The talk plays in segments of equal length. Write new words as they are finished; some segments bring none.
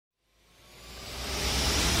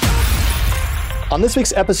On this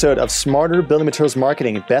week's episode of Smarter Building Materials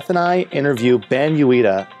Marketing, Beth and I interview Ben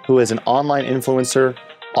Uyeda, who is an online influencer,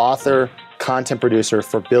 author, content producer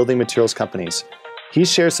for building materials companies. He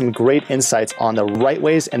shares some great insights on the right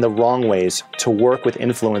ways and the wrong ways to work with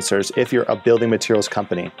influencers if you're a building materials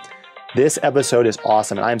company. This episode is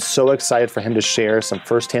awesome, and I'm so excited for him to share some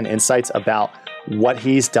firsthand insights about what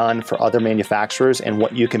he's done for other manufacturers and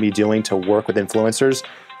what you can be doing to work with influencers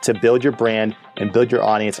to build your brand and build your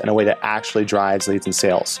audience in a way that actually drives leads and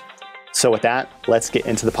sales. So with that, let's get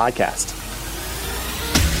into the podcast.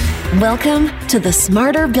 Welcome to the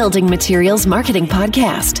Smarter Building Materials Marketing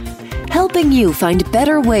Podcast, helping you find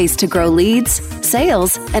better ways to grow leads,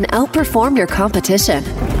 sales, and outperform your competition.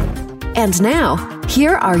 And now,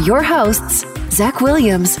 here are your hosts, Zach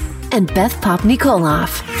Williams and Beth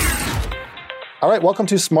Popnikolov. All right, welcome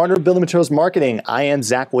to Smarter Building Materials Marketing. I am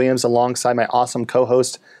Zach Williams alongside my awesome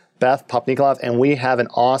co-host, Beth Popnikolov, and we have an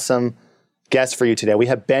awesome guest for you today. We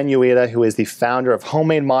have Ben Uyeda, who is the founder of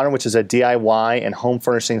Homemade Modern, which is a DIY and home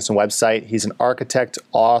furnishings and website. He's an architect,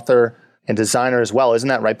 author, and designer as well. Isn't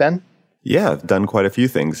that right, Ben? Yeah, I've done quite a few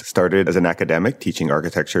things. Started as an academic teaching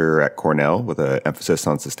architecture at Cornell with an emphasis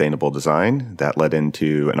on sustainable design. That led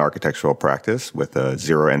into an architectural practice with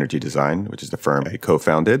Zero Energy Design, which is the firm I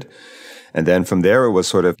co-founded. And then from there, it was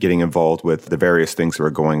sort of getting involved with the various things that were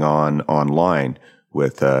going on online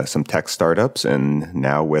with some tech startups and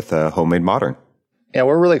now with Homemade Modern. Yeah,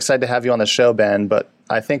 we're really excited to have you on the show, Ben. But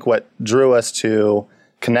I think what drew us to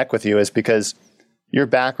connect with you is because your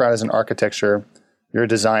background is in architecture, you're a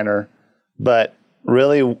designer, but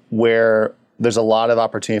really where there's a lot of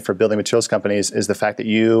opportunity for building materials companies is the fact that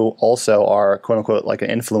you also are, quote unquote, like an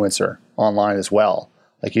influencer online as well.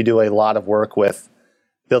 Like you do a lot of work with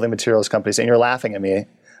building materials companies, and you're laughing at me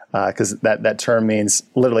because that term means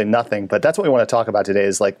literally nothing. But that's what we want to talk about today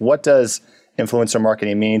is like, what does influencer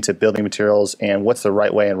marketing mean to building materials and what's the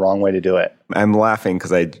right way and wrong way to do it? I'm laughing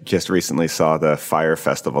because I just recently saw the Fire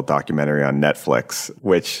Festival documentary on Netflix,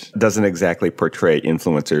 which doesn't exactly portray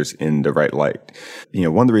influencers in the right light. You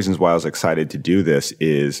know, one of the reasons why I was excited to do this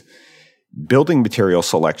is building material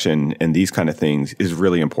selection and these kind of things is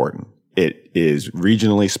really important. It is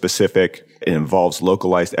regionally specific. It involves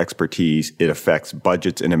localized expertise. It affects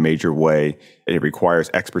budgets in a major way. It requires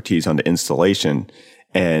expertise on the installation.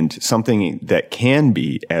 And something that can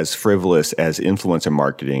be as frivolous as influencer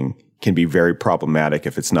marketing can be very problematic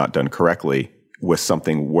if it's not done correctly with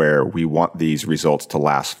something where we want these results to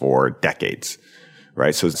last for decades,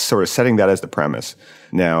 right? So it's sort of setting that as the premise.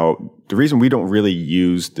 Now, the reason we don't really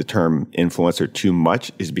use the term influencer too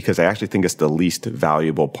much is because I actually think it's the least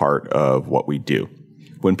valuable part of what we do.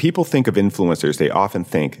 When people think of influencers, they often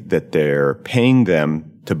think that they're paying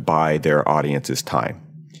them to buy their audience's time.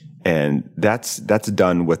 And that's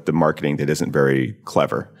done with the marketing that isn't very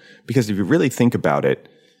clever. Because if you really think about it,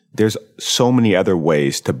 there's so many other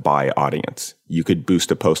ways to buy audience. You could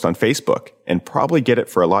boost a post on Facebook and probably get it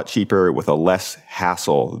for a lot cheaper with a less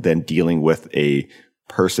hassle than dealing with a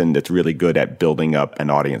person that's really good at building up an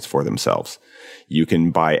audience for themselves. You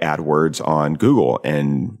can buy AdWords on Google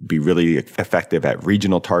and be really effective at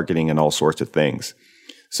regional targeting and all sorts of things.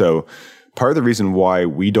 So part of the reason why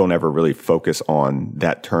we don't ever really focus on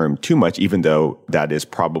that term too much, even though that is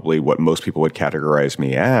probably what most people would categorize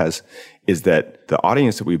me as, is that the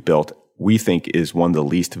audience that we've built, we think is one of the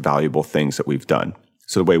least valuable things that we've done.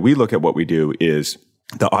 So the way we look at what we do is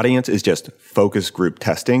the audience is just focus group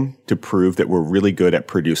testing to prove that we're really good at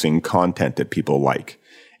producing content that people like.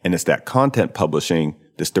 And it's that content publishing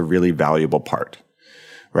that's the really valuable part,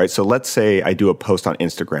 right? So let's say I do a post on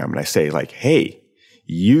Instagram and I say like, hey,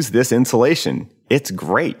 use this insulation. It's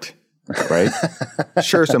great, right?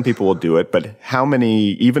 Sure, some people will do it, but how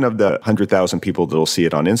many, even of the 100,000 people that will see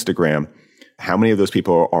it on Instagram, how many of those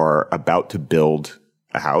people are about to build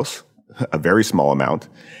a house? A very small amount.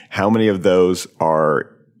 How many of those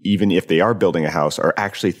are, even if they are building a house, are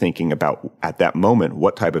actually thinking about at that moment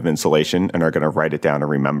what type of insulation and are going to write it down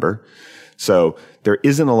and remember? So there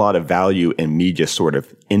isn't a lot of value in me just sort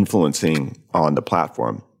of influencing on the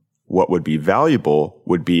platform. What would be valuable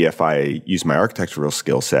would be if I use my architectural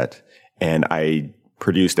skill set and I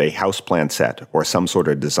produced a house plan set or some sort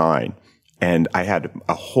of design, and I had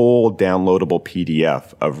a whole downloadable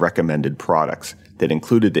PDF of recommended products that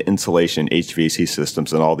included the insulation, HVAC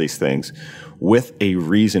systems, and all these things with a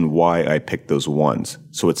reason why I picked those ones.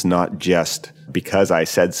 So it's not just because I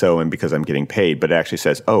said so and because I'm getting paid, but it actually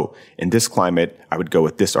says, oh, in this climate, I would go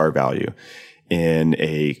with this R value. In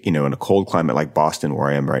a cold climate like Boston, where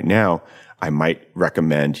I am right now, I might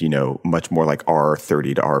recommend, much more like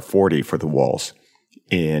R30 to R40 for the walls.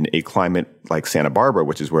 In a climate like Santa Barbara,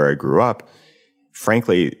 which is where I grew up,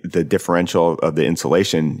 frankly, the differential of the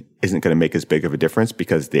insulation isn't going to make as big of a difference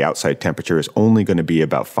because the outside temperature is only going to be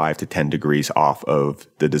about 5 to 10 degrees off of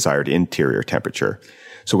the desired interior temperature.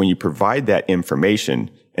 So when you provide that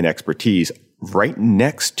information and expertise right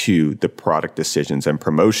next to the product decisions and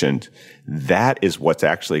promotions, that is what's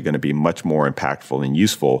actually going to be much more impactful and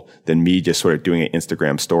useful than me just sort of doing an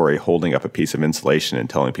Instagram story, holding up a piece of insulation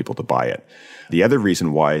and telling people to buy it. The other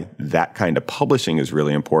reason why that kind of publishing is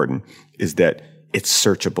really important is that it's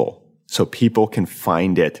searchable. So people can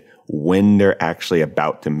find it when they're actually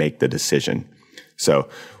about to make the decision. So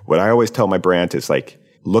what I always tell my brand is like,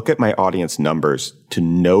 look at my audience numbers to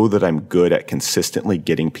know that I'm good at consistently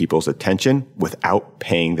getting people's attention without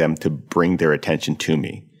paying them to bring their attention to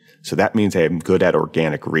me. So that means I am good at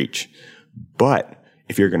organic reach. But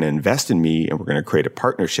if you're going to invest in me and we're going to create a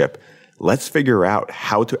partnership, let's figure out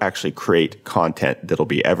how to actually create content that'll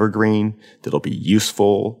be evergreen, that'll be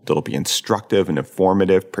useful, that'll be instructive and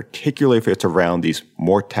informative, particularly if it's around these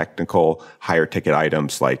more technical, higher ticket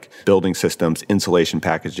items like building systems, insulation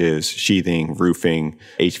packages, sheathing, roofing,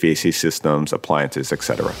 HVAC systems, appliances,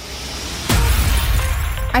 etc.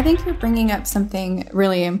 I think you're bringing up something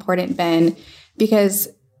really important, Ben, because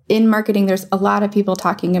in marketing, there's a lot of people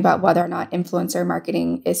talking about whether or not influencer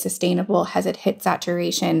marketing is sustainable. Has it hit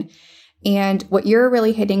saturation? And what you're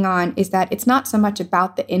really hitting on is that it's not so much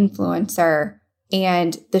about the influencer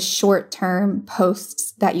and the short-term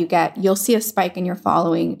posts that you get. You'll see a spike in your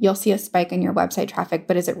following. You'll see a spike in your website traffic,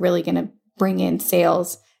 but is it really going to bring in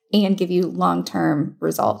sales and give you long-term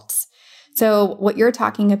results? So what you're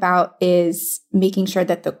talking about is making sure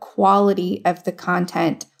that the quality of the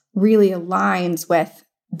content really aligns with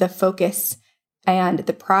the focus and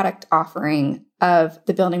the product offering of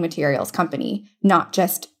the building materials company, not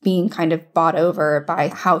just being kind of bought over by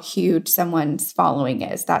how huge someone's following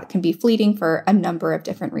is. That can be fleeting for a number of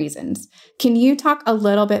different reasons. Can you talk a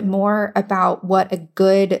little bit more about what a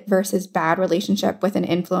good versus bad relationship with an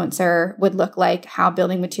influencer would look like, how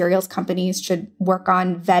building materials companies should work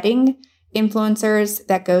on vetting influencers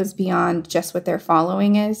that goes beyond just what their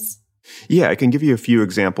following is? Yeah, I can give you a few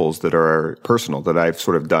examples that are personal that I've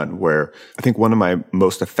sort of done where I think one of my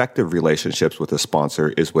most effective relationships with a sponsor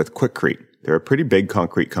is with Quikrete. They're a pretty big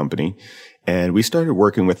concrete company, and we started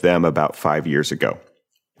working with them about 5 years ago,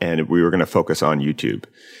 and we were going to focus on YouTube.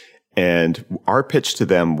 And our pitch to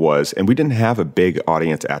them was, and we didn't have a big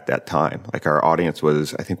audience at that time. Like our audience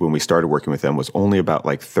was, I think when we started working with them was only about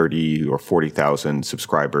like 30 or 40,000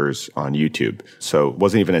 subscribers on YouTube. So it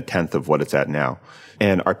wasn't even a tenth of what it's at now.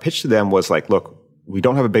 And our pitch to them was like, look, we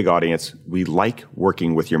don't have a big audience. We like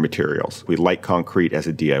working with your materials. We like concrete as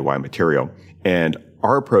a DIY material. And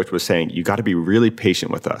our approach was saying, you got to be really patient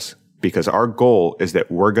with us because our goal is that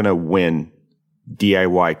we're going to win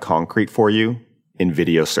DIY concrete for you in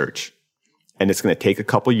video search. And it's going to take a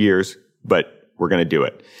couple years, but we're going to do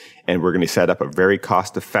it. And we're going to set up a very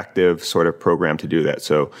cost-effective sort of program to do that.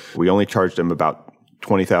 So we only charged them about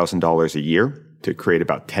 $20,000 a year to create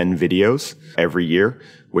about 10 videos every year,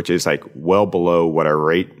 which is like well below what our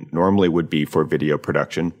rate normally would be for video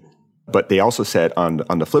production. But they also said on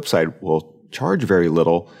the flip side, we'll charge very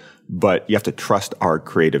little, but you have to trust our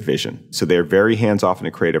creative vision. So they're very hands-off in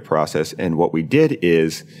the creative process. And what we did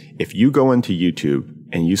is if you go into YouTube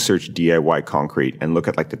and you search DIY concrete and look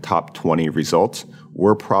at like the top 20 results,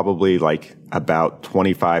 we're probably like about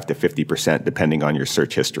 25 to 50% depending on your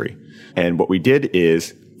search history. And what we did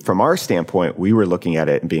is from our standpoint, we were looking at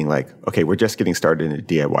it and being like, okay, we're just getting started in the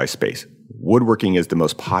DIY space. Woodworking is the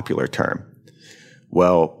most popular term.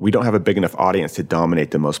 Well, we don't have a big enough audience to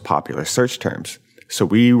dominate the most popular search terms. So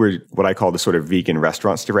we were what I call the sort of vegan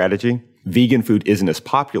restaurant strategy. Vegan food isn't as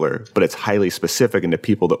popular, but it's highly specific, and the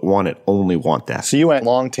people that want it only want that. So you went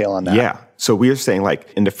long tail on that. Yeah. So we were saying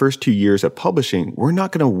like in the first 2 years of publishing, we're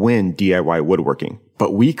not going to win DIY woodworking,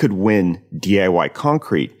 but we could win DIY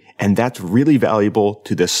concrete. And that's really valuable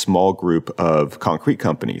to this small group of concrete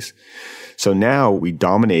companies. So now we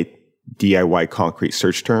dominate DIY concrete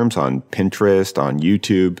search terms on Pinterest, on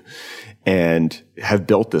YouTube, and have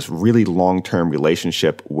built this really long-term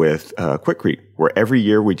relationship with Quikrete, where every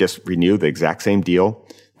year we just renew the exact same deal.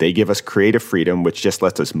 They give us creative freedom, which just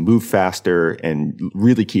lets us move faster and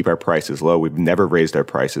really keep our prices low. We've never raised our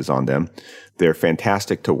prices on them. They're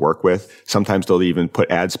fantastic to work with. Sometimes they'll even put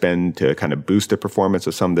ad spend to kind of boost the performance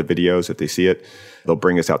of some of the videos if they see it. They'll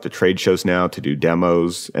bring us out to trade shows now to do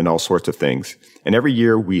demos and all sorts of things. And every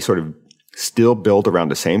year we sort of still build around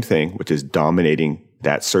the same thing, which is dominating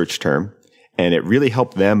that search term. And it really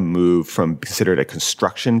helped them move from considered a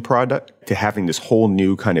construction product to having this whole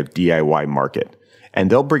new kind of DIY market. And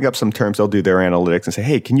they'll bring up some terms, they'll do their analytics and say,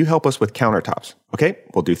 hey, can you help us with countertops? Okay,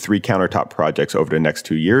 we'll do 3 countertop projects over the next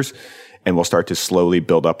 2 years, and we'll start to slowly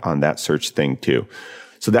build up on that search thing too.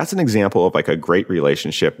 So that's an example of like a great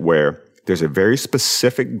relationship where there's a very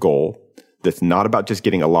specific goal that's not about just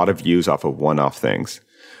getting a lot of views off of one-off things.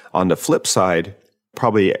 On the flip side,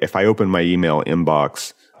 probably if I open my email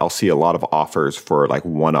inbox, I'll see a lot of offers for like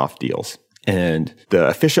one-off deals. And the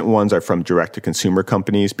efficient ones are from direct-to-consumer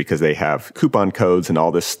companies because they have coupon codes and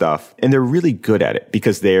all this stuff. And they're really good at it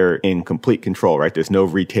because they're in complete control, right? There's no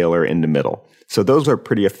retailer in the middle. So those are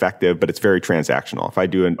pretty effective, but it's very transactional. If I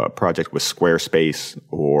do a project with Squarespace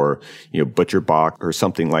or, ButcherBox or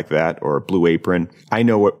something like that, or Blue Apron, I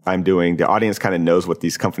know what I'm doing. The audience kind of knows what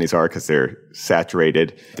these companies are because they're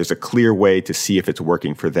saturated. There's a clear way to see if it's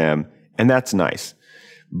working for them. And that's nice.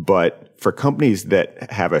 But for companies that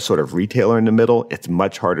have a sort of retailer in the middle, it's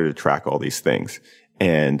much harder to track all these things.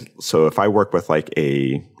 And so if I work with like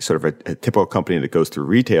a sort of a typical company that goes through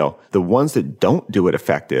retail, the ones that don't do it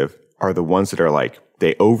effective are the ones that are like,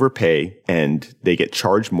 they overpay and they get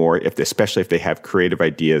charged more, especially if they have creative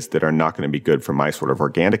ideas that are not going to be good for my sort of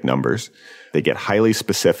organic numbers. They get highly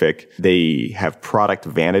specific. They have product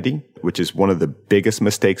vanity, which is one of the biggest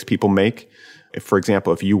mistakes people make. For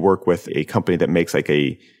example, if you work with a company that makes like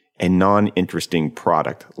a non-interesting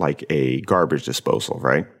product, like a garbage disposal,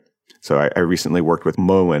 right? So I recently worked with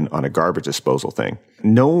Moen on a garbage disposal thing.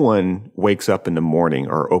 No one wakes up in the morning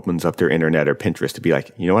or opens up their internet or Pinterest to be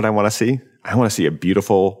like, you know what I want to see? I want to see a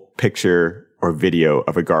beautiful picture or video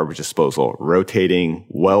of a garbage disposal, rotating,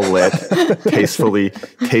 well lit,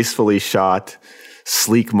 tastefully shot,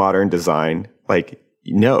 sleek, modern design. Like,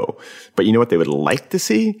 no. But you know what they would like to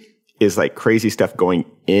see? Is like crazy stuff going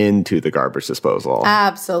into the garbage disposal.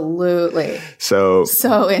 Absolutely. So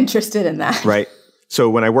interested in that. Right. So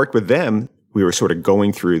when I worked with them, we were sort of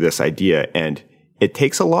going through this idea, and it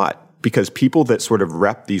takes a lot because people that sort of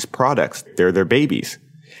rep these products, they're their babies.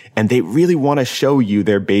 And they really want to show you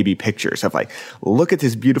their baby pictures of like, look at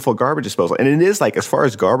this beautiful garbage disposal. And it is like, as far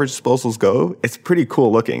as garbage disposals go, it's pretty cool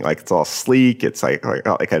looking. Like it's all sleek. It's like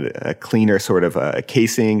a cleaner sort of a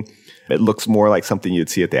casing. It looks more like something you'd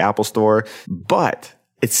see at the Apple Store, but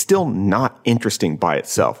it's still not interesting by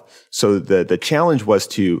itself. So the challenge was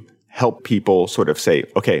to help people sort of say,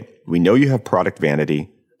 okay, we know you have product vanity,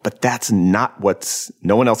 but that's not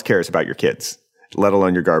no one else cares about your kids, let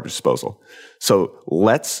alone your garbage disposal. So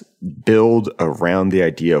let's build around the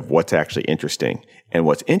idea of what's actually interesting. And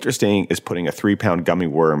what's interesting is putting a 3-pound gummy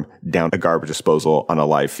worm down a garbage disposal on a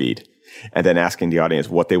live feed, and then asking the audience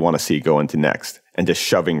what they want to see go into next, and just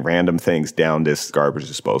shoving random things down this garbage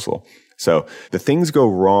disposal. So the things go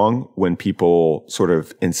wrong when people sort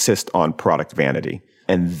of insist on product vanity.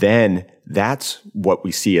 And then that's what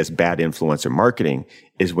we see as bad influencer marketing,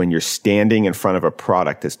 is when you're standing in front of a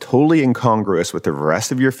product that's totally incongruous with the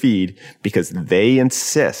rest of your feed because they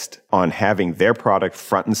insist on having their product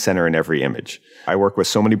front and center in every image. I work with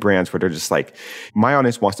so many brands where they're just like, my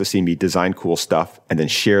audience wants to see me design cool stuff and then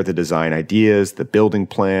share the design ideas, the building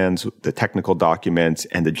plans, the technical documents,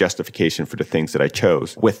 and the justification for the things that I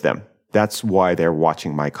chose with them. That's why they're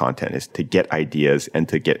watching my content, is to get ideas and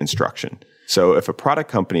to get instruction. So if a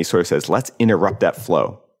product company sort of says, let's interrupt that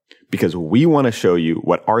flow because we want to show you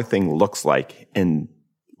what our thing looks like and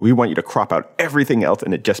we want you to crop out everything else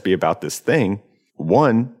and it just be about this thing,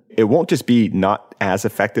 one, it won't just be not as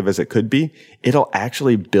effective as it could be. It'll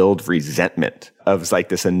actually build resentment of like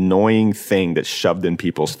this annoying thing that's shoved in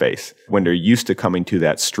people's face when they're used to coming to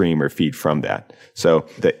that stream or feed from that. So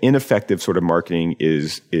the ineffective sort of marketing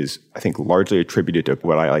is I think largely attributed to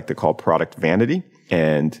what I like to call product vanity.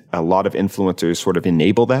 And a lot of influencers sort of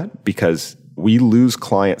enable that because we lose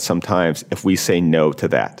clients sometimes if we say no to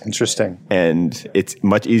that. Interesting. And it's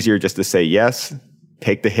much easier just to say yes,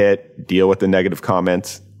 take the hit, deal with the negative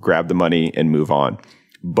comments, grab the money and move on.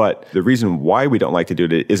 But the reason why we don't like to do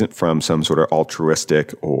it isn't from some sort of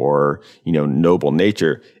altruistic or, noble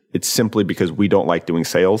nature. It's simply because we don't like doing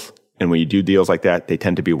sales. And when you do deals like that, they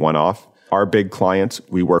tend to be one-off. Our big clients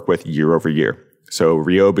we work with year over year. So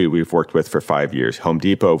Ryobi we've worked with for 5 years. Home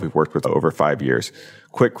Depot we've worked with over 5 years.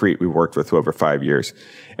 Quikrete we've worked with over 5 years.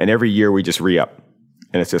 And every year we just re-up.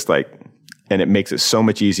 And it's just like, and it makes it so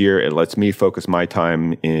much easier. It lets me focus my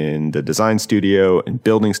time in the design studio and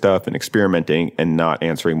building stuff and experimenting and not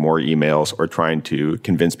answering more emails or trying to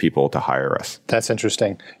convince people to hire us. That's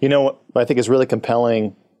interesting. You know what I think is really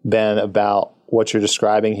compelling, Ben, about what you're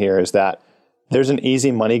describing here is that there's an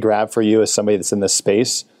easy money grab for you as somebody that's in this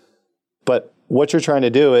space. But what you're trying to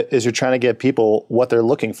do is you're trying to get people what they're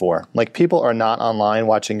looking for. Like, people are not online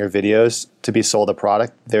watching your videos to be sold a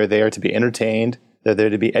product. They're there to be entertained. They're there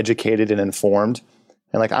to be educated and informed.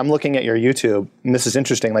 And like, I'm looking at your YouTube, and this is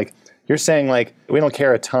interesting. Like, you're saying like, we don't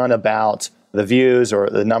care a ton about the views or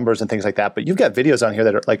the numbers and things like that, but you've got videos on here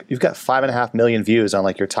that are like, you've got 5.5 million views on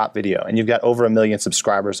like your top video, and you've got over 1 million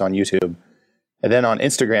subscribers on YouTube. And then on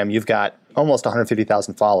Instagram, you've got almost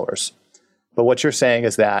 150,000 followers. But what you're saying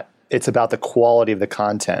is that it's about the quality of the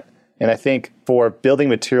content. And I think for building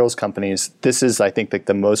materials companies, this is, I think, like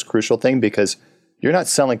the most crucial thing, because you're not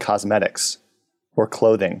selling cosmetics or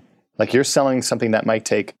clothing. Like, you're selling something that might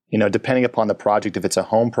take, depending upon the project, if it's a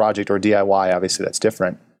home project or DIY, obviously that's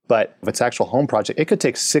different. But if it's an actual home project, it could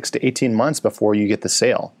take 6 to 18 months before you get the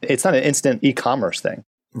sale. It's not an instant e-commerce thing.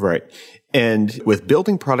 Right. And with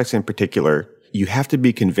building products in particular, you have to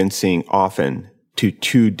be convincing often to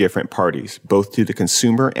two different parties, both to the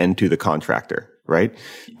consumer and to the contractor, right?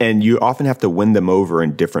 And you often have to win them over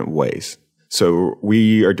in different ways. So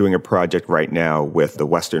we are doing a project right now with the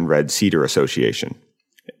Western Red Cedar Association,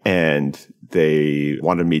 and they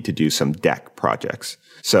wanted me to do some deck projects.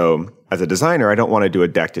 So as a designer, I don't want to do a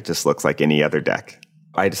deck that just looks like any other deck.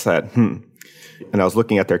 I decided, and I was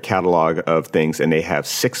looking at their catalog of things, and they have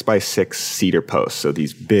 6x6 cedar posts. So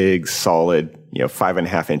these big, solid,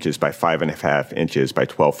 5.5 inches by 5.5 inches by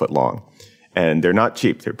 12 foot long. And they're not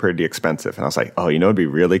cheap. They're pretty expensive. And I was like, it'd be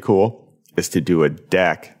really cool is to do a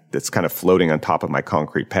deck that's kind of floating on top of my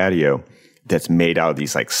concrete patio that's made out of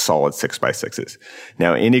these like solid 6x6s.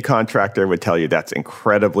 Now, any contractor would tell you that's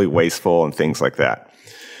incredibly wasteful and things like that.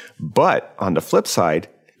 But on the flip side,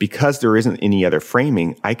 because there isn't any other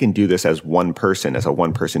framing, I can do this as a one-person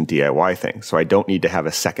DIY thing. So I don't need to have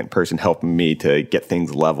a second person helping me to get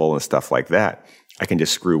things level and stuff like that. I can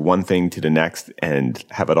just screw one thing to the next and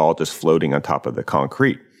have it all just floating on top of the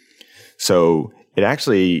concrete. So it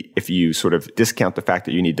actually, if you sort of discount the fact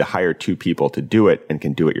that you need to hire two people to do it and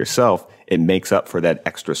can do it yourself, it makes up for that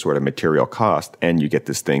extra sort of material cost, and you get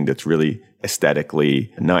this thing that's really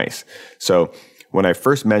aesthetically nice. So when I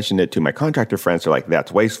first mentioned it to my contractor friends, they're like,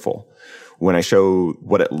 that's wasteful. When I show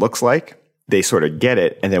what it looks like, they sort of get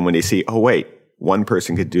it. And then when they see, oh, wait, one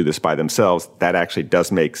person could do this by themselves, that actually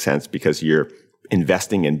does make sense, because you're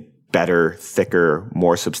investing in better, thicker,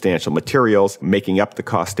 more substantial materials, making up the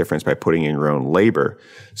cost difference by putting in your own labor.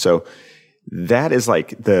 So that is like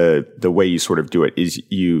the way you sort of do it, is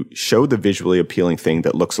you show the visually appealing thing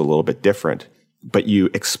that looks a little bit different, but you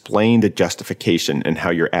explain the justification and how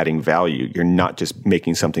you're adding value. You're not just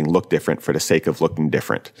making something look different for the sake of looking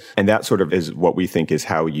different. And that sort of is what we think is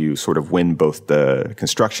how you sort of win both the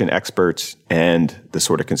construction experts and the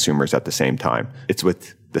sort of consumers at the same time. It's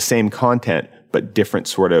with the same content, but different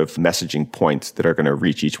sort of messaging points that are going to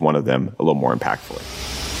reach each one of them a little more impactfully.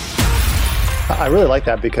 I really like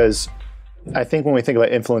that, because I think when we think about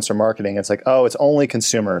influencer marketing, it's like, it's only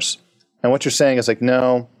consumers. And what you're saying is like,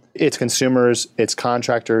 no, it's consumers, it's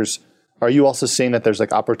contractors. Are you also seeing that there's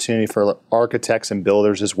like opportunity for architects and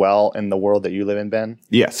builders as well in the world that you live in, Ben?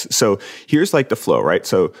 Yes. So here's like the flow, right?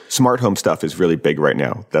 So smart home stuff is really big right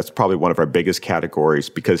now. That's probably one of our biggest categories,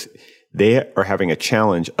 because they are having a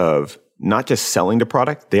challenge of not just selling the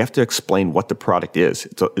product, they have to explain what the product is.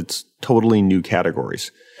 It's totally new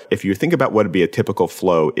categories. If you think about what would be a typical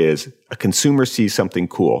flow, is a consumer sees something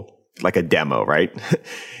cool, like a demo, right?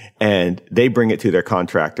 And they bring it to their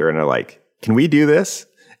contractor and are like, can we do this?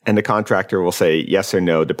 And the contractor will say yes or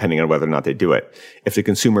no, depending on whether or not they do it. If the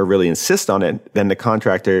consumer really insists on it, then the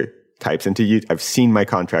contractor types into YouTube. I've seen my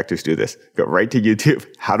contractors do this. Go right to YouTube.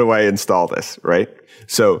 How do I install this, right?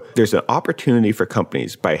 So there's an opportunity for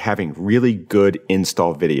companies by having really good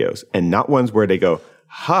install videos, and not ones where they go,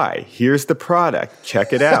 hi, here's the product.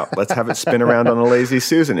 Check it out. Let's have it spin around on a Lazy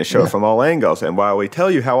Susan and show it from all angles. And while we tell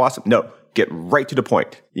you how awesome, no, get right to the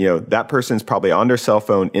point. That person's probably on their cell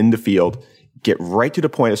phone in the field. Get right to the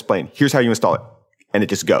point, explain, here's how you install it. And it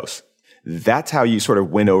just goes. That's how you sort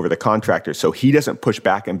of win over the contractor. So he doesn't push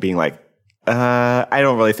back and being like, I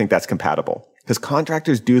don't really think that's compatible. Because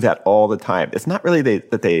contractors do that all the time. It's not really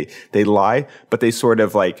that they lie, but they sort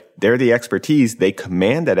of like, they're the expertise. They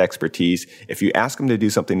command that expertise. If you ask them to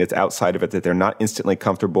do something that's outside of it, that they're not instantly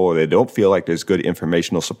comfortable, or they don't feel like there's good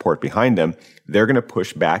informational support behind them, they're going to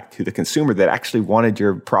push back to the consumer that actually wanted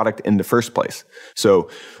your product in the first place.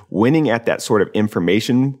 So winning at that sort of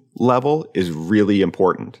information level is really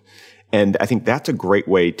important. And I think that's a great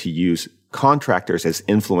way to use contractors as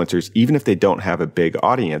influencers, even if they don't have a big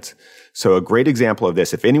audience. So a great example of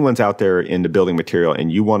this, if anyone's out there in the building material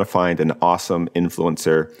and you want to find an awesome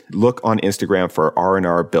influencer, look on Instagram for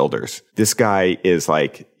R&R Builders. This guy is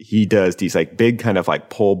like, he does these like big kind of like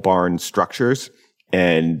pole barn structures,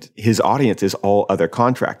 and his audience is all other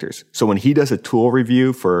contractors. So when he does a tool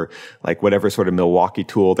review for like whatever sort of Milwaukee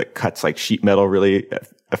tool that cuts like sheet metal really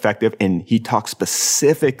effective. And he talks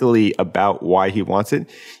specifically about why he wants it.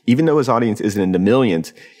 Even though his audience isn't in the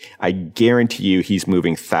millions, I guarantee you he's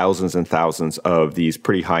moving thousands and thousands of these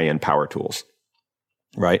pretty high-end power tools,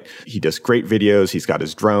 right? He does great videos. He's got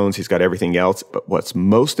his drones. He's got everything else. But what's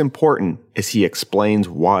most important is he explains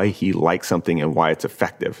why he likes something and why it's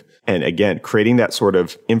effective. And again, creating that sort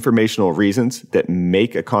of informational reasons that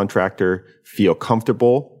make a contractor feel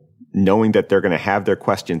comfortable knowing that they're going to have their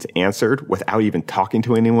questions answered without even talking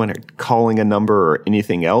to anyone or calling a number or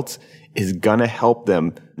anything else is going to help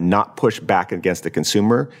them not push back against the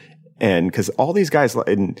consumer. And because all these guys,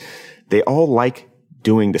 they all like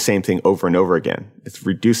doing the same thing over and over again. It's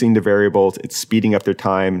reducing the variables. It's speeding up their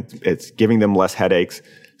time. It's giving them less headaches.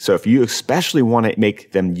 So if you especially want to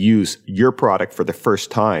make them use your product for the first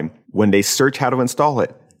time, when they search how to install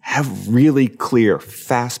it, have really clear,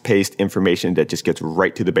 fast-paced information that just gets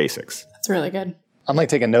right to the basics. That's really good. I'm like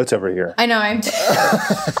taking notes over here. I know.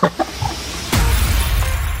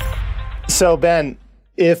 So Ben,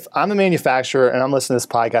 if I'm a manufacturer and I'm listening to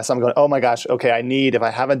this podcast, I'm going, oh my gosh, okay, if I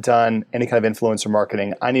haven't done any kind of influencer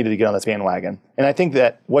marketing, I needed to get on this bandwagon. And I think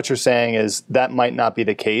that what you're saying is that might not be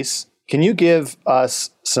the case. Can you give us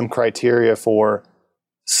some criteria for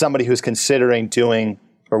somebody who's considering doing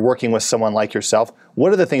or working with someone like yourself?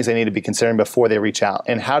 What are the things they need to be considering before they reach out?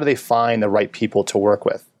 And how do they find the right people to work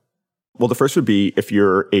with? Well, the first would be if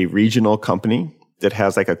you're a regional company that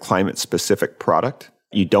has like a climate-specific product,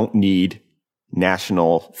 you don't need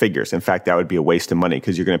national figures. In fact, that would be a waste of money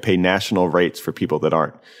because you're going to pay national rates for people that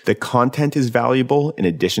aren't. The content is valuable in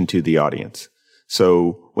addition to the audience.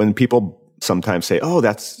 So when people sometimes say, oh,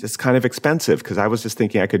 it's kind of expensive because I was just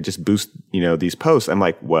thinking I could just boost, these posts. I'm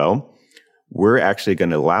like, well, we're actually going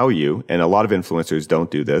to allow you, and a lot of influencers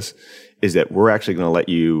don't do this, is that we're actually going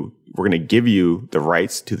to we're going to give you the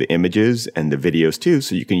rights to the images and the videos too,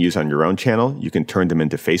 so you can use on your own channel. You can turn them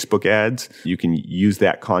into Facebook ads. You can use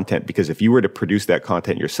that content because if you were to produce that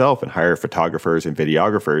content yourself and hire photographers and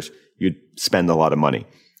videographers, you'd spend a lot of money.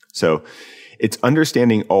 So it's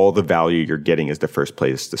understanding all the value you're getting is the first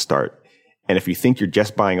place to start. And if you think you're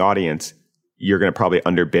just buying audience, you're going to probably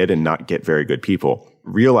underbid and not get very good people.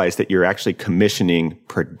 Realize that you're actually commissioning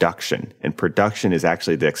production, and production is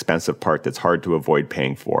actually the expensive part that's hard to avoid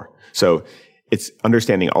paying for. So it's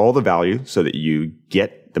understanding all the value so that you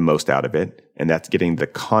get the most out of it, and that's getting the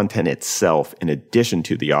content itself in addition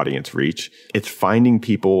to the audience reach. It's finding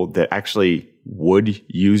people that actually would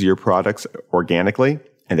use your products organically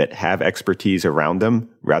and that have expertise around them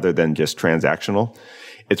rather than just transactional.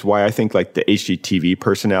 It's why I think like the HGTV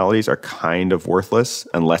personalities are kind of worthless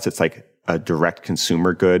unless it's like a direct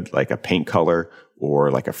consumer good, like a paint color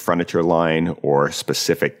or like a furniture line or a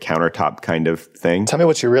specific countertop kind of thing. Tell me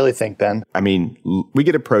what you really think, Ben. I mean, we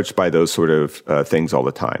get approached by those sort of things all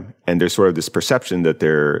the time. And there's sort of this perception that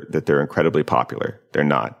they're incredibly popular. They're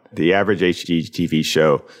not. The average HGTV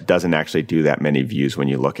show doesn't actually do that many views when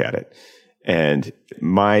you look at it. And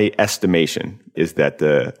my estimation is that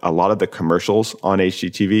a lot of the commercials on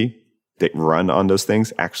HGTV that run on those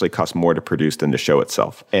things actually cost more to produce than the show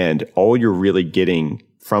itself. And all you're really getting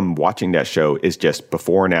from watching that show is just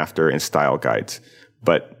before and after and style guides.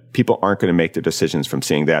 But people aren't going to make their decisions from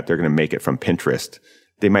seeing that. They're going to make it from Pinterest.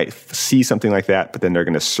 They might see something like that, but then they're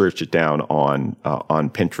going to search it down on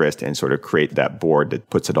Pinterest and sort of create that board that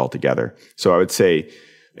puts it all together. So I would say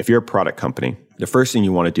if you're a product company, the first thing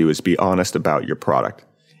you want to do is be honest about your product.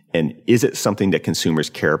 And is it something that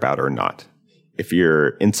consumers care about or not? If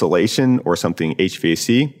you're insulation or something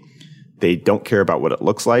HVAC, they don't care about what it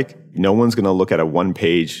looks like. No one's going to look at a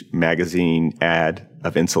one-page magazine ad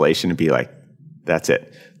of insulation and be like, that's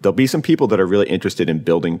it. There'll be some people that are really interested in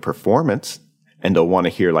building performance, and they'll want to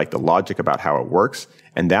hear like the logic about how it works.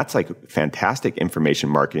 And that's like fantastic information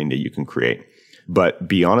marketing that you can create. But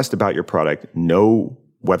be honest about your product. Know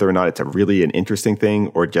whether or not it's really an interesting thing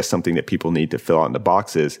or just something that people need to fill out in the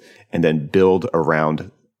boxes, and then build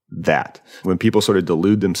around that. When people sort of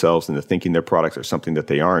delude themselves into thinking their products are something that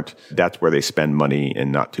they aren't, that's where they spend money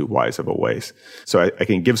in not too wise of a ways. So I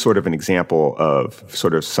can give sort of an example of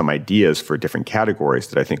sort of some ideas for different categories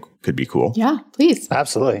that I think could be cool. Yeah, please.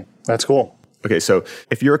 Absolutely. That's cool. Okay, so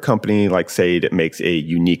if you're a company like, say, that makes a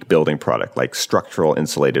unique building product like structural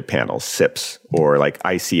insulated panels, SIPs, or like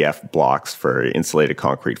ICF blocks for insulated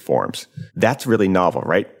concrete forms, that's really novel,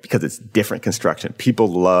 right? Because it's different construction. People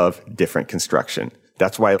love different construction.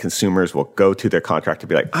 That's why consumers will go to their contractor and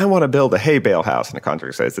be like, I want to build a hay bale house. And the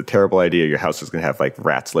contractor says, it's a terrible idea. Your house is going to have like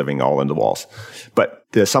rats living all in the walls. But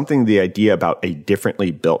the idea about a differently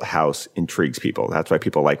built house intrigues people. That's why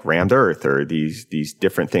people like Rammed Earth or these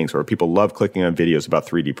different things, or people love clicking on videos about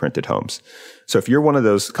 3D printed homes. So if you're one of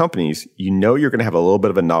those companies, you know you're going to have a little bit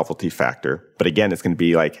of a novelty factor. But again, it's going to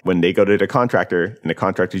be like when they go to the contractor and the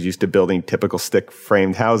contractor's used to building typical stick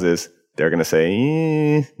framed houses, they're going to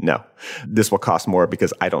say, no, this will cost more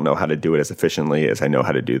because I don't know how to do it as efficiently as I know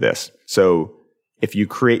how to do this. So if you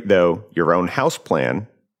create, though, your own house plan,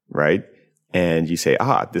 right, and you say,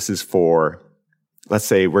 this is for, let's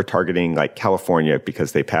say we're targeting like California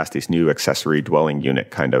because they passed these new accessory dwelling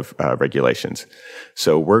unit kind of regulations.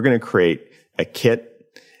 So we're going to create a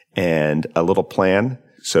kit and a little plan.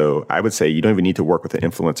 So I would say you don't even need to work with an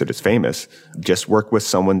influencer that's famous. Just work with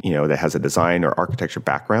someone, that has a design or architecture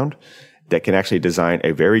background that can actually design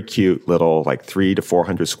a very cute little like 300 to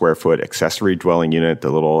 400 square foot accessory dwelling unit.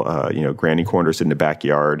 The little, granny corners in the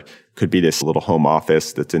backyard could be this little home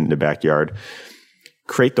office that's in the backyard.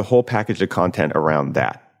 Create the whole package of content around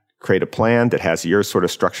that. Create a plan that has your sort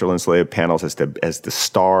of structural insulated panels as the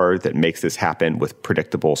star that makes this happen with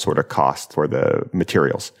predictable sort of cost for the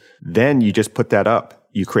materials. Then you just put that up.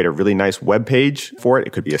 You create a really nice web page for it.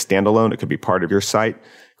 It could be a standalone. It could be part of your site.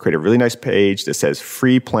 Create a really nice page that says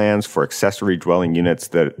free plans for accessory dwelling units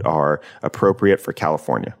that are appropriate for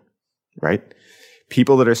California, right?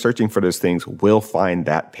 People that are searching for those things will find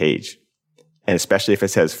that page. And especially if it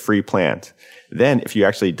says free plans. Then if you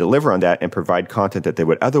actually deliver on that and provide content that they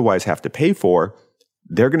would otherwise have to pay for,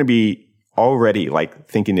 they're going to be already like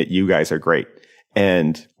thinking that you guys are great.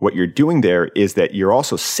 And what you're doing there is that you're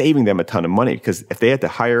also saving them a ton of money, because if they had to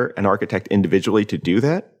hire an architect individually to do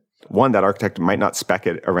that, one, that architect might not spec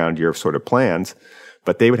it around your sort of plans,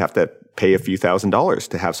 but they would have to pay a few $1,000s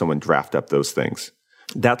to have someone draft up those things.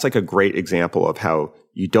 That's like a great example of how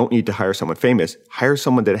you don't need to hire someone famous. Hire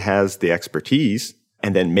someone that has the expertise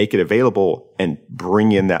and then make it available and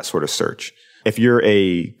bring in that sort of search. If you're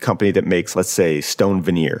a company that makes, let's say, stone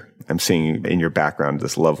veneer, I'm seeing in your background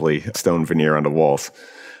this lovely stone veneer on the walls.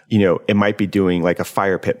 It might be doing like a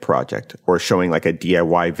fire pit project or showing like a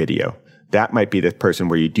DIY video. That might be the person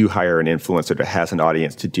where you do hire an influencer that has an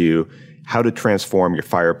audience to do how to transform your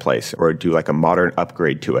fireplace or do like a modern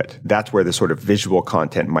upgrade to it. That's where the sort of visual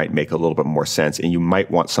content might make a little bit more sense. And you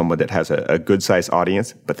might want someone that has a good sized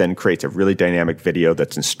audience, but then creates a really dynamic video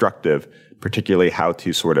that's instructive, particularly how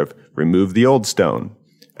to sort of remove the old stone,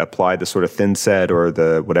 apply the sort of thin set or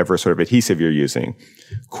the whatever sort of adhesive you're using,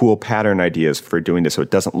 cool pattern ideas for doing this so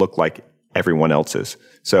it doesn't look like everyone else's.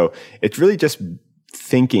 So it's really just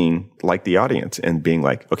thinking like the audience and being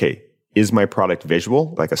like, okay, is my product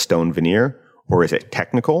visual, like a stone veneer, or is it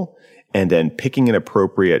technical? And then picking an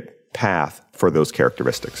appropriate path for those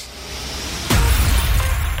characteristics.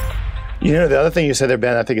 The other thing you said there,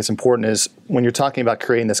 Ben, I think it's important is when you're talking about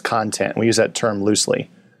creating this content, we use that term loosely.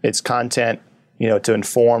 It's content, to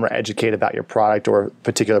inform or educate about your product or a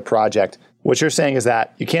particular project. What you're saying is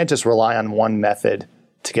that you can't just rely on one method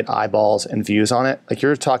to get eyeballs and views on it. Like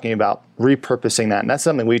you're talking about repurposing that. And that's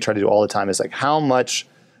something we try to do all the time is like how much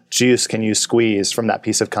juice can you squeeze from that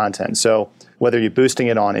piece of content? So whether you're boosting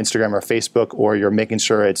it on Instagram or Facebook, or you're making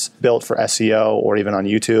sure it's built for SEO or even on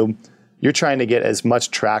YouTube, you're trying to get as much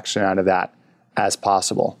traction out of that as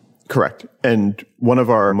possible. Correct. And one of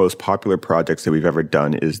our most popular projects that we've ever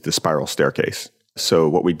done is the spiral staircase. So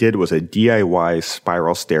what we did was a DIY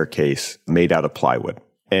spiral staircase made out of plywood.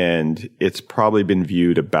 And it's probably been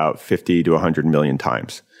viewed about 50 to 100 million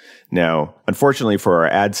times. Now, unfortunately for our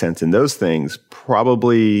AdSense and those things,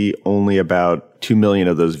 probably only about 2 million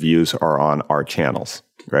of those views are on our channels,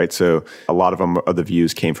 right? So a lot of the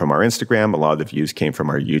views came from our Instagram. A lot of the views came from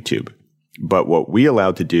our YouTube. But what we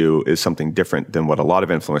allowed to do is something different than what a lot of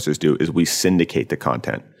influencers do, is we syndicate the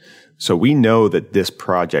content. So we know that this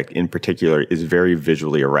project in particular is very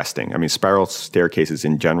visually arresting. I mean, spiral staircases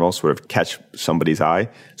in general sort of catch somebody's eye.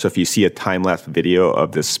 So if you see a time-lapse video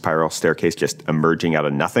of this spiral staircase just emerging out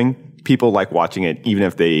of nothing, people like watching it even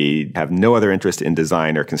if they have no other interest in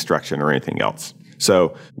design or construction or anything else.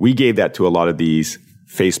 So we gave that to a lot of these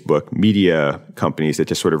Facebook media companies that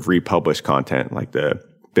just sort of republish content, like the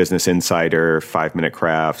Business Insider, 5 Minute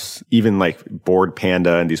Crafts, even like Bored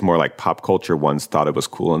Panda and these more like pop culture ones thought it was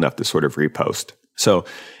cool enough to sort of repost. So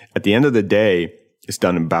at the end of the day, it's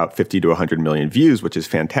done about 50 to 100 million views, which is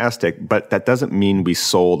fantastic, but that doesn't mean we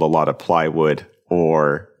sold a lot of plywood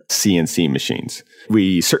or CNC machines.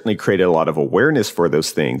 We certainly created a lot of awareness for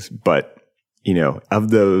those things, but of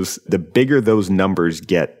those, the bigger those numbers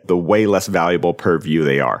get, the way less valuable per view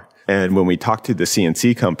they are. And when we talked to the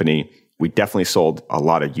CNC company, We definitely sold a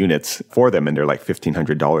lot of units for them, and they're like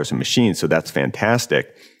 $1,500 a machine. So that's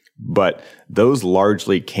fantastic. But those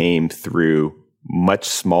largely came through much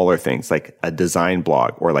smaller things like a design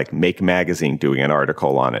blog or like Make Magazine doing an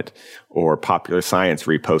article on it or Popular Science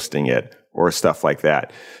reposting it or stuff like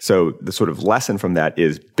that. So the sort of lesson from that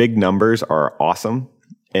is big numbers are awesome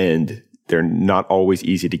and they're not always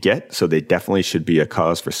easy to get. So they definitely should be a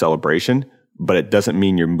cause for celebration, but it doesn't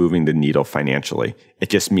mean you're moving the needle financially. It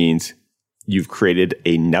just means you've created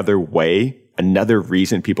another way, another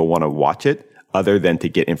reason people want to watch it other than to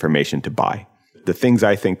get information to buy. The things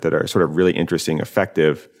I think that are sort of really interesting,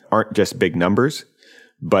 effective, aren't just big numbers,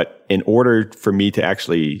 but in order for me to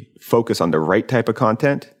actually focus on the right type of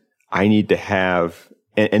content, I need to have,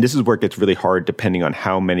 and this is where it gets really hard depending on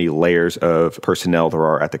how many layers of personnel there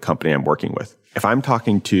are at the company I'm working with. If I'm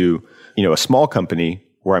talking to, a small company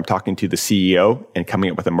where I'm talking to the CEO and coming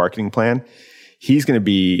up with a marketing plan, he's going to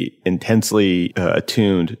be intensely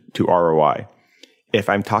attuned to ROI. If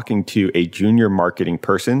I'm talking to a junior marketing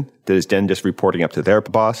person that is then just reporting up to their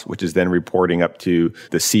boss, which is then reporting up to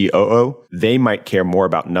the COO, they might care more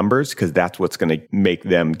about numbers because that's what's going to make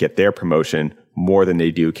them get their promotion more than they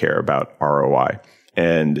do care about ROI.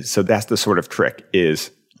 And so that's the sort of trick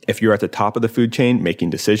is if you're at the top of the food chain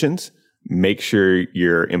making decisions, make sure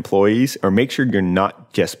your employees, or make sure you're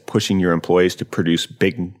not just pushing your employees to produce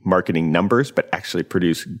big marketing numbers, but actually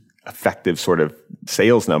produce effective sort of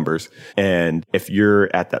sales numbers. And if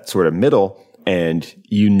you're at that sort of middle and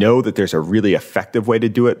you know that there's a really effective way to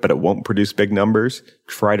do it, but it won't produce big numbers,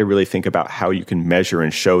 try to really think about how you can measure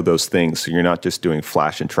and show those things so you're not just doing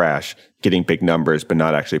flash and trash, getting big numbers, but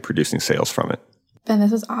not actually producing sales from it. Ben,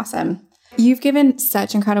 this was awesome. You've given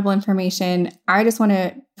such incredible information. I just want to,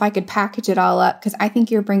 if I could package it all up, because I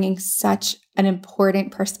think you're bringing such an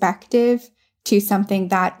important perspective to something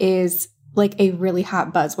that is like a really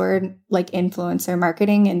hot buzzword, like influencer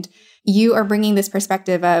marketing. And you are bringing this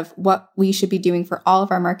perspective of what we should be doing for all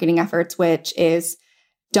of our marketing efforts, which is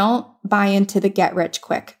don't buy into the get rich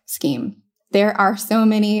quick scheme. There are so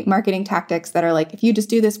many marketing tactics that are like, if you just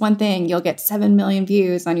do this one thing, you'll get 7 million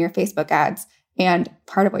views on your Facebook ads. And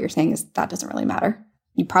part of what you're saying is that doesn't really matter.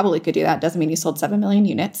 You probably could do that. Doesn't mean you sold 7 million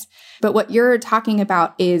units. But what you're talking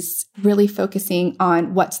about is really focusing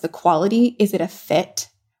on what's the quality. Is it a fit?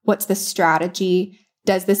 What's the strategy?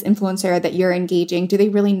 Does this influencer that you're engaging, do they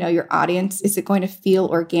really know your audience? Is it going to feel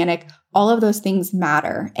organic? All of those things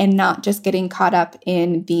matter, and not just getting caught up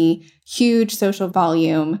in the huge social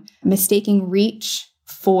volume, mistaking reach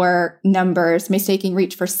for numbers, mistaking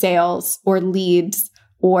reach for sales or leads,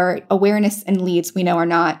 or awareness and leads we know are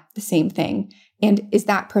not the same thing. And is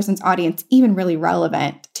that person's audience even really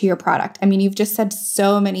relevant to your product? I mean, you've just said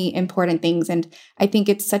so many important things. And I think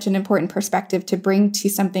it's such an important perspective to bring to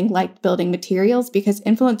something like building materials, because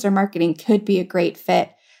influencer marketing could be a great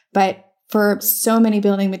fit. But for so many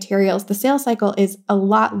building materials, the sales cycle is a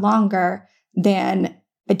lot longer than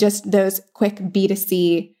just those quick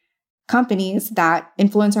B2C companies that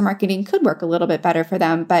influencer marketing could work a little bit better for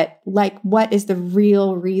them. But like, what is the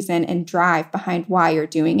real reason and drive behind why you're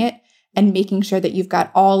doing it? And making sure that you've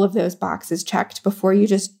got all of those boxes checked before you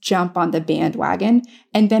just jump on the bandwagon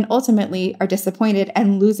and then ultimately are disappointed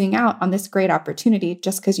and losing out on this great opportunity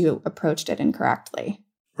just because you approached it incorrectly.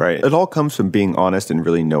 Right. It all comes from being honest and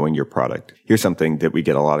really knowing your product. Here's something that we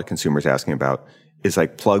get a lot of consumers asking about is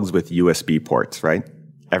like plugs with USB ports, right?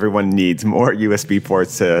 Everyone needs more USB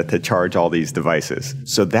ports to charge all these devices.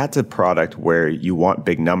 So that's a product where you want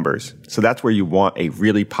big numbers. So that's where you want a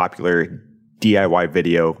really popular DIY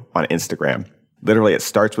video on Instagram. Literally, it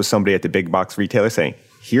starts with somebody at the big box retailer saying,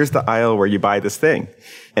 here's the aisle where you buy this thing.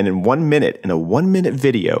 And in a 1 minute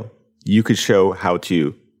video, you could show how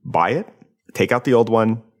to buy it, take out the old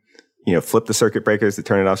one, flip the circuit breakers to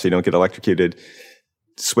turn it off so you don't get electrocuted,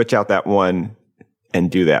 switch out that one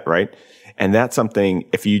and do that, right? And that's something,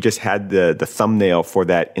 if you just had the thumbnail for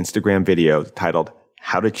that Instagram video titled,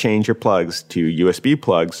 How to Change Your Plugs to USB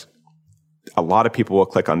Plugs, a lot of people will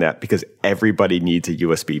click on that because everybody needs a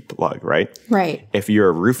USB plug, right? Right. If you're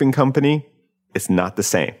a roofing company, it's not the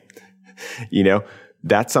same.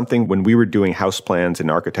 That's something when we were doing house plans and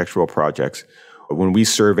architectural projects, when we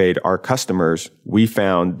surveyed our customers, we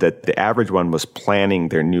found that the average one was planning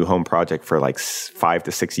their new home project for like 5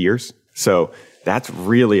 to 6 years. So that's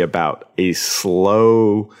really about a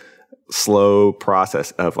slow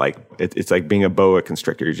process of like, it's like being a boa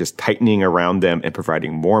constrictor. You're just tightening around them and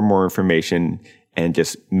providing more and more information and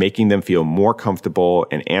just making them feel more comfortable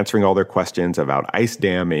and answering all their questions about ice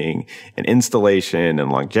damming and installation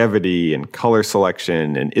and longevity and color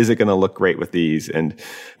selection. And is it going to look great with these? And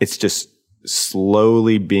it's just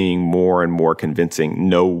slowly being more and more convincing.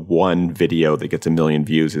 No one video that gets 1 million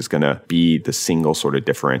views is going to be the single sort of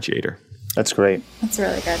differentiator. That's great. That's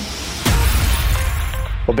really good.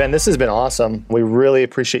 Well, Ben, this has been awesome. We really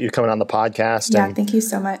appreciate you coming on the podcast. Yeah, thank you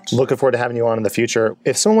so much. Looking forward to having you on in the future.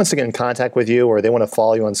 If someone wants to get in contact with you or they want to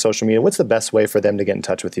follow you on social media, what's the best way for them to get in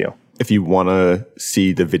touch with you? If you want to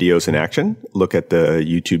see the videos in action, look at the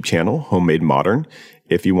YouTube channel, Homemade Modern.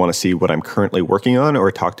 If you want to see what I'm currently working on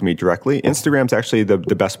or talk to me directly, Instagram's actually the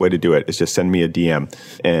best way to do it. Is just send me a DM.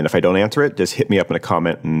 And if I don't answer it, just hit me up in a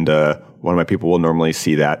comment, and one of my people will normally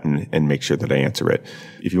see that and make sure that I answer it.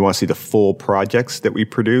 If you want to see the full projects that we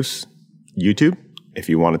produce, YouTube. If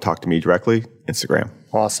you want to talk to me directly, Instagram.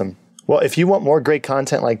 Awesome. Well, if you want more great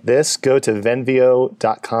content like this, go to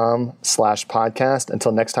venveo.com/podcast.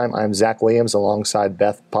 Until next time, I'm Zach Williams alongside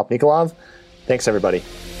Beth Popnikolov. Thanks, everybody.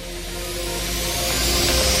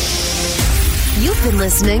 You've been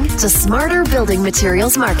listening to Smarter Building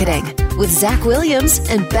Materials Marketing with Zach Williams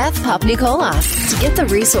and Beth Popnikolov. To get the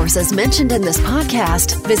resources mentioned in this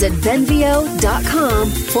podcast, visit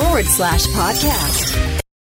venveo.com/podcast.